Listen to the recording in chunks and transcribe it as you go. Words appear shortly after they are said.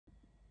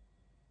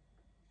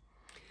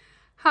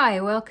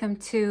Hi, welcome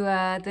to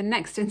the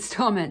next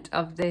installment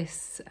of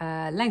this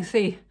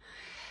lengthy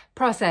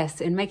process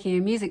in making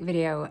a music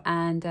video.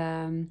 And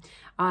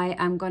I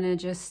am going to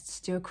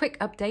just do a quick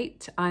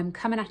update. I'm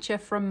coming at you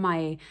from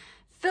my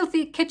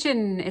filthy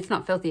kitchen. It's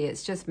not filthy,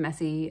 it's just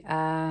messy.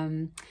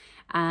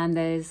 And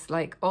there's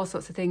like all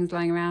sorts of things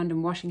lying around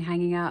and washing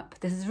hanging up.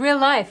 This is real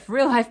life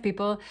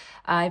people.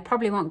 I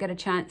probably won't get a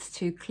chance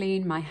to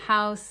clean my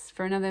house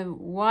for another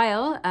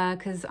while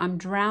because I'm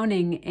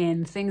drowning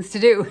in things to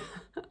do.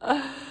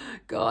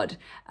 God.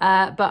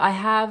 But I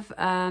have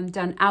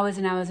done hours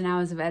and hours and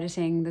hours of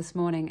editing this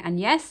morning. And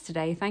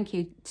yesterday, thank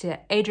you to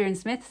Adrian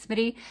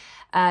Smithy.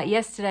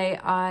 Yesterday,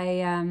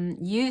 I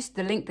used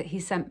the link that he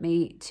sent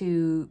me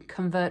to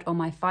convert all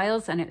my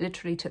files, and it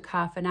literally took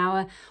half an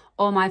hour.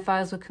 All my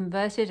files were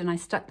converted and I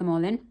stuck them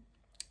all in.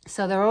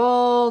 So they're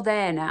all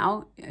there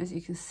now, as you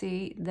can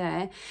see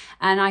there.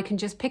 And I can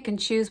just pick and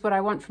choose what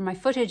I want from my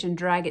footage and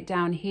drag it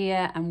down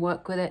here and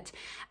work with it.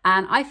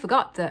 And I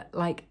forgot that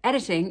like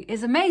editing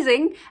is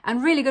amazing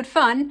and really good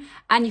fun.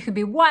 And you can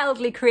be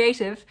wildly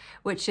creative,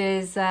 which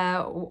is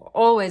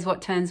always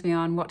what turns me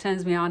on. What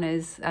turns me on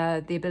is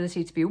the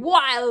ability to be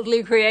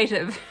wildly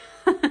creative.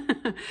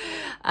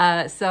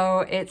 So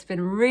it's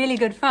been really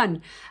good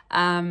fun.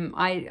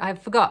 I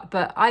forgot,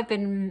 but I've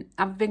been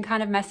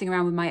kind of messing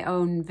around with my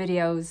own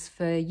videos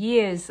for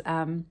years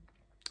on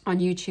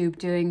YouTube,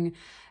 doing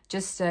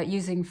just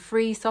using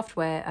free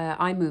software,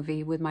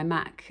 iMovie with my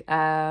Mac,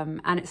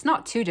 and it's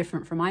not too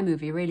different from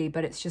iMovie really,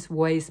 but it's just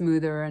way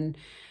smoother, and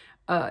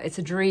it's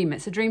a dream.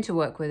 It's a dream to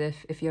work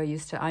with if you're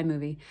used to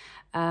iMovie.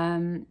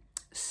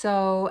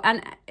 So,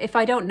 and if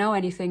I don't know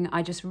anything,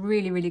 I just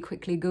really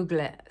quickly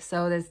Google it.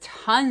 So there's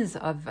tons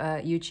of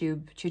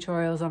YouTube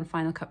tutorials on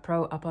Final Cut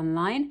Pro up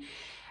online.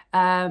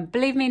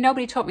 Believe me,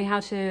 nobody taught me how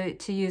to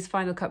use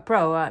Final Cut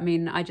Pro. I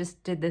mean, I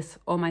just did this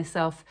all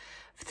myself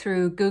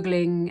through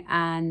Googling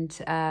and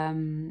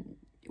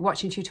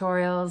watching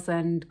tutorials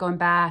and going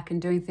back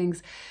and doing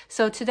things.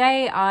 So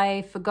today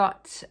I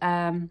forgot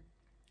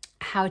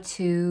how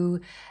to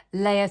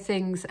layer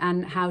things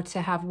and how to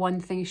have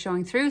one thing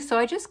showing through. So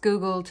I just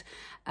Googled it.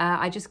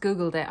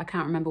 I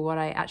can't remember what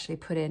I actually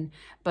put in,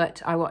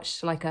 but I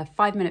watched like a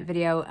 5-minute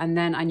video and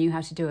then I knew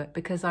how to do it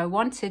because I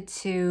wanted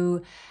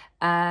to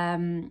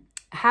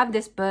have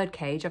this bird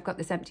cage. I've got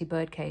this empty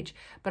bird cage,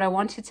 but I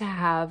wanted to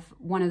have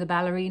one of the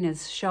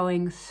ballerinas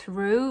showing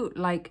through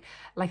like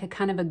a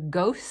kind of a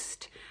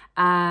ghost,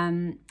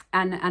 and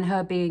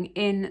her being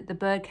in the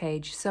bird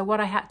cage. So what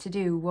I had to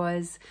do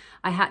was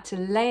I had to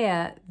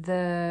layer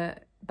the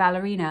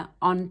ballerina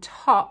on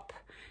top.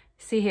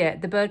 See here,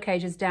 the bird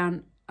cage is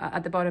down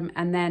at the bottom,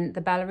 and then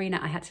the ballerina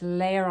I had to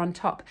layer on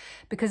top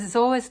because it's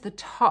always the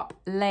top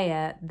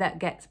layer that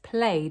gets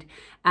played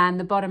and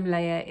the bottom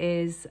layer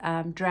is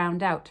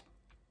drowned out.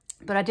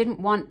 But I didn't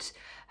want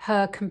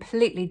her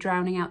completely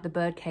drowning out the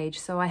bird cage,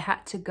 so I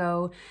had to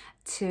go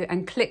to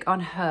and click on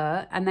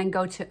her and then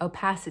go to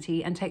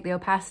opacity and take the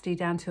opacity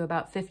down to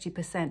about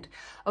 50%.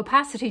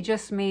 Opacity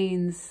just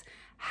means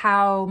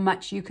how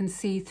much you can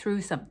see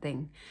through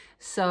something.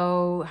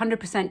 So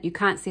 100% you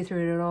can't see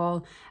through it at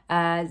all.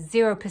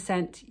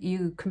 0%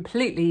 you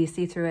completely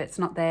see through it, it's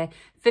not there.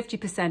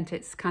 50%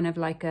 it's kind of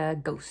like a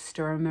ghost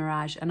or a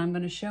mirage, and I'm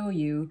going to show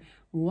you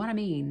what I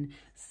mean.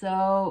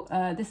 So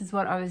this is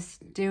what I was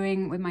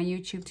doing with my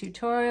YouTube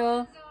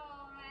tutorial.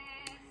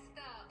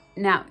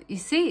 Now, you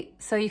see,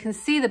 so you can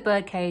see the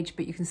bird cage,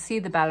 but you can see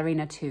the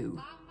ballerina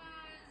too.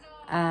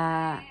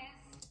 And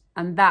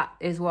that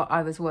is what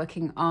I was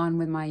working on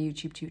with my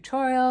YouTube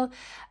tutorial.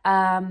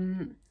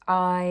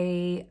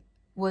 I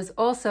was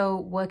also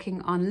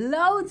working on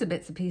loads of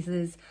bits and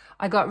pieces.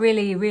 I got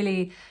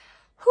really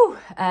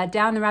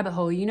down the rabbit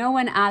hole. You know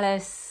when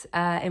Alice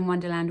in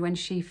Wonderland, when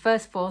she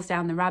first falls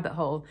down the rabbit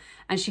hole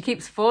and she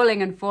keeps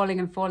falling and falling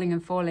and falling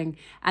and falling,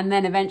 and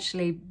then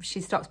eventually she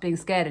stops being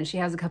scared and she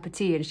has a cup of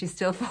tea and she's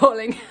still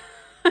falling.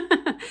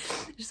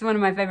 Just one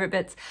of my favorite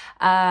bits.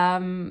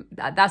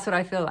 That's what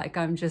I feel like.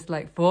 I'm just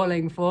like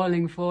falling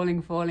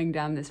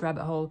down this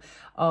rabbit hole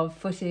of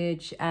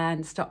footage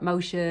and stop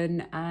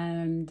motion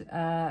and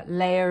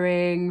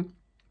layering.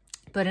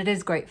 But it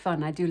is great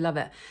fun. I do love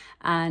it.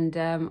 And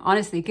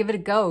honestly, give it a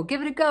go.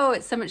 Give it a go.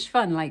 It's so much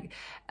fun. Like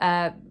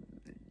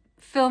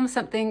film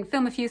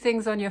a few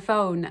things on your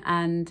phone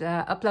and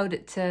upload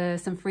it to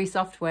some free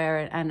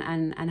software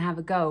and have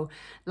a go.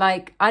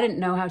 Like, I didn't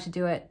know how to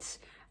do it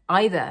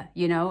either,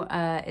 you know.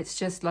 It's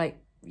just like,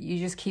 you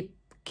just keep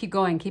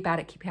going, keep at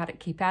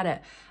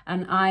it.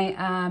 And I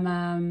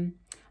am...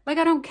 like,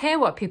 I don't care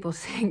what people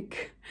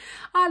think.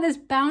 There's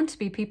bound to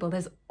be people.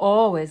 There's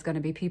always going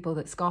to be people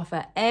that scoff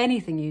at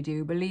anything you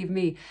do. Believe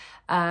me.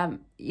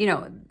 You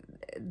know,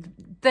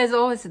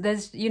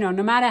 there's, you know,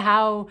 no matter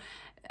how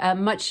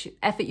much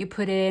effort you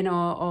put in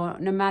or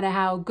no matter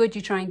how good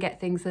you try and get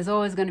things, there's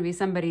always going to be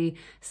somebody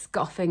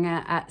scoffing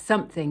at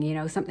something, you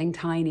know, something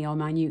tiny or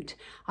minute.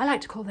 I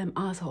like to call them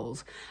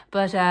assholes.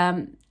 But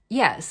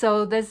yeah,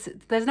 so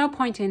there's no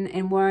point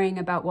in worrying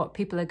about what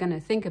people are going to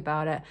think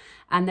about it,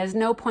 and there's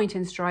no point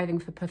in striving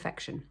for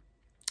perfection.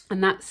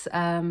 And that's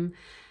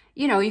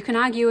you know, you can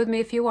argue with me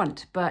if you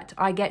want, but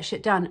I get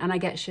shit done and I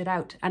get shit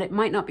out, and it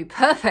might not be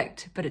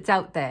perfect, but it's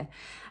out there,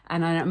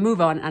 and I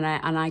move on, and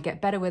I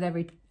get better with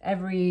everything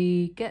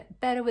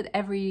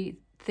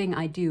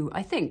I do.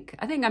 I think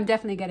I'm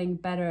definitely getting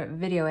better at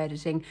video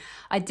editing.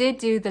 I did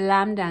do the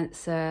Lamb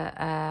Dancer.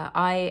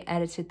 I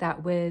edited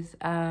that with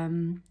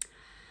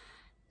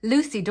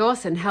Lucy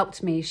Dawson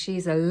helped me.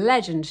 She's a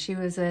legend. She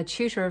was a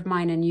tutor of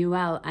mine in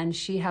UL, and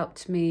she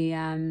helped me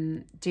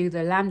do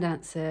the Lamb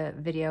Dancer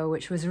video,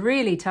 which was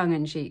really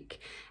tongue-in-cheek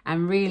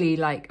and really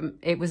like,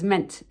 it was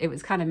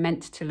kind of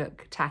meant to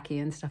look tacky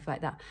and stuff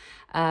like that.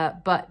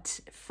 But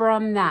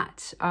from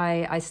that,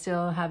 I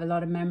still have a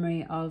lot of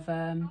memory of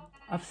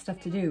stuff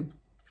to do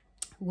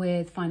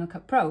with Final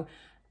Cut Pro.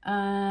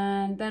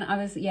 And then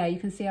you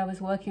can see I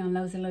was working on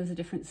loads and loads of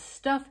different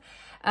stuff.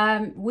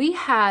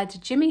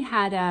 Jimmy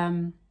had,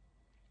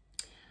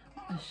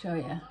 I'll show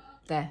you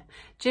there.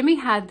 Jimmy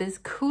had this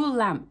cool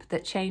lamp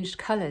that changed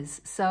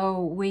colors.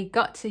 So we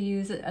got to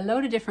use a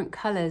load of different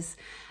colors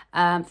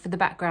for the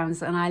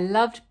backgrounds. And I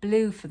loved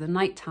blue for the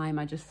nighttime.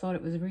 I just thought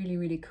it was really,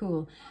 really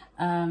cool.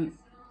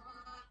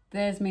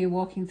 There's me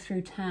walking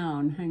through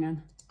town. Hang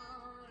on.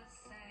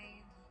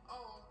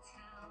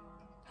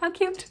 How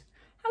cute.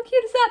 How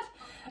cute is that?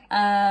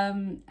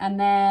 And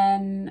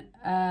then,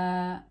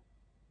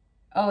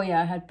 oh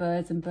yeah, I had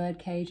birds and bird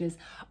cages.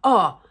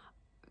 Oh,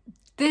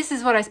 this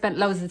is what I spent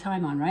loads of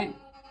time on, right?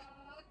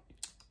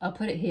 I'll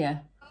put it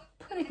here.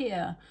 Put it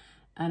here.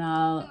 And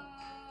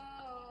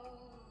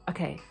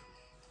okay.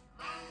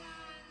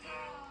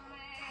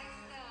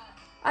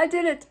 I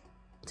did it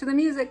to the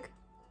music.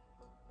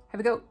 Here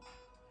we go.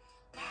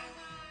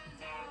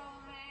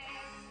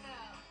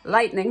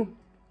 Lightning.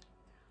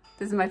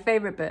 This is my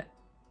favorite bit.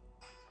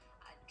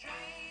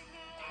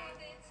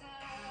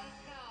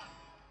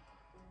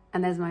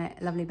 And there's my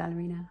lovely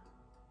ballerina.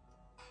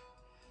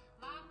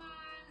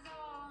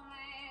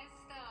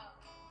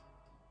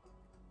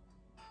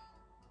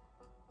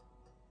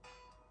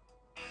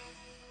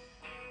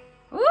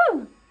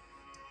 Woo!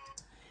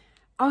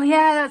 Oh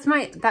yeah, that's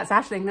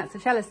Aisling, that's the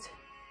cellist.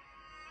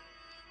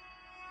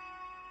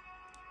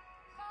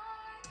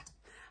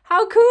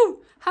 How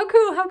cool! How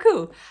cool! How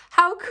cool!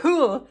 How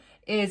cool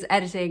is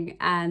editing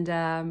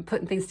and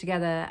putting things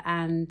together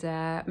and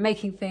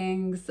making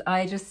things.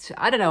 I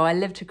don't know, I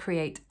live to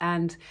create.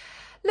 And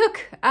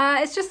look,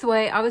 it's just the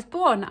way I was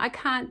born. I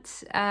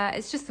can't,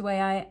 it's just the way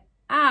I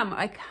am.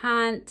 I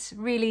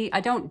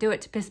don't do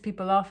it to piss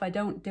people off. I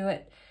don't do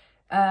it.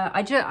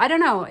 I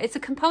don't know, it's a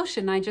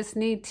compulsion. I just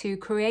need to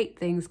create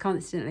things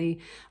constantly,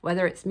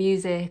 whether it's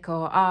music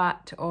or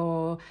art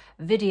or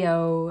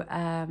video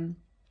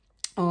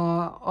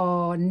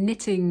or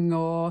knitting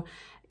or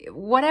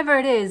whatever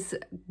it is,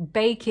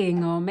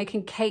 baking or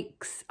making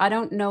cakes. I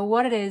don't know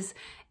what it is.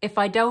 If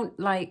I'm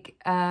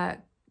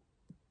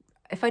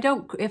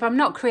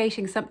not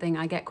creating something,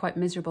 I get quite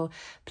miserable.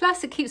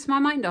 Plus it keeps my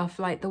mind off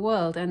like the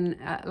world, and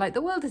like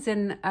the world is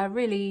in a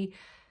really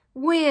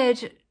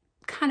weird,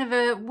 kind of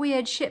a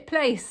weird shit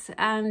place.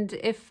 And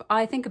if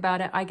I think about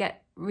it, I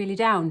get really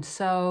down.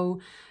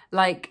 So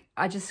like,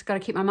 I just got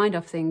to keep my mind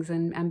off things,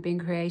 and being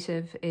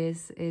creative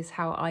is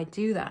how I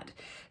do that.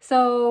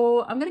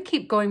 So I'm going to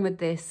keep going with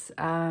this.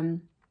 I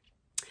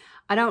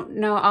don't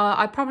know,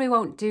 I probably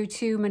won't do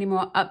too many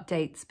more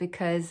updates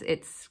because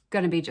it's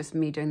going to be just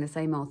me doing the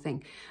same old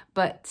thing.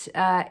 But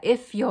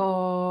if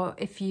you're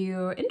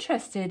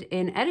interested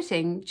in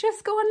editing,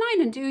 just go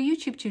online and do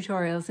YouTube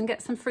tutorials and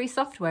get some free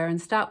software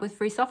and start with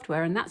free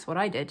software. And that's what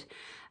I did.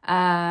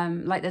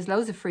 Like there's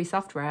loads of free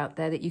software out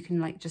there that you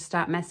can like just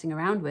start messing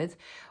around with,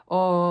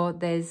 or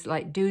there's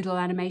like doodle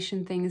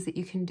animation things that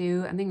you can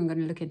do. I think I'm going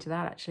to look into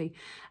that actually.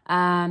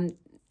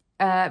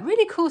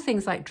 Really cool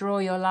things like Draw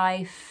Your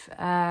Life,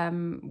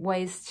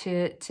 ways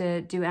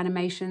to do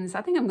animations.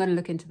 I think I'm going to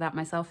look into that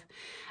myself.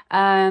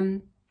 Yeah,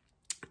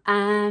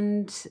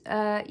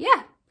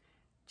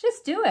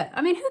 just do it.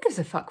 I mean, who gives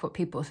a fuck what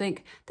people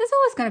think? There's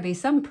always going to be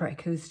some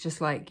prick who's just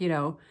like, you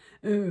know,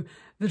 oh,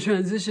 the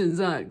transitions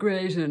aren't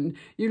great and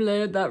you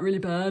layered that really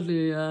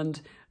badly and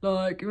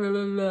like, blah,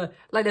 blah, blah.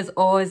 Like there's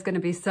always going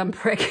to be some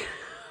prick,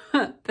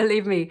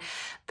 believe me.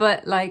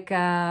 But like,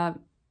 yeah,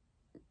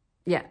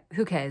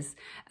 who cares?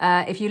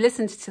 If you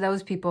listened to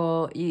those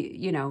people,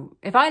 you know,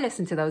 if I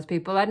listened to those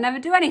people, I'd never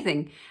do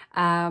anything.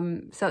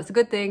 So it's a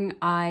good thing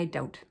I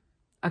don't.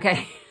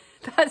 Okay,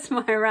 that's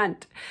my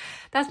rant.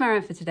 That's my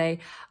rant for today.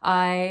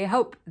 I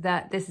hope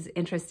that this is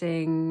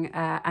interesting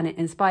and it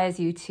inspires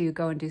you to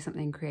go and do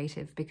something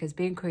creative, because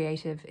being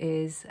creative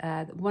is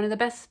one of the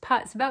best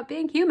parts about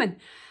being human.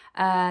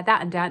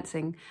 That and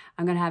dancing.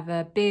 I'm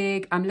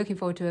looking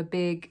forward to a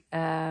big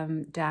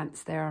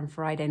dance there on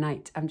Friday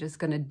night. I'm just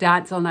going to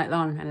dance all night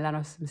long and let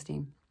off some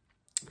steam.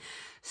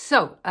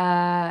 So,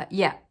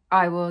 yeah,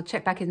 I will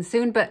check back in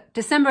soon, but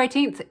December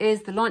 18th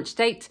is the launch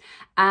date.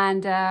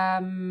 And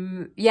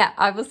yeah,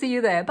 I will see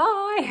you there.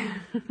 Bye.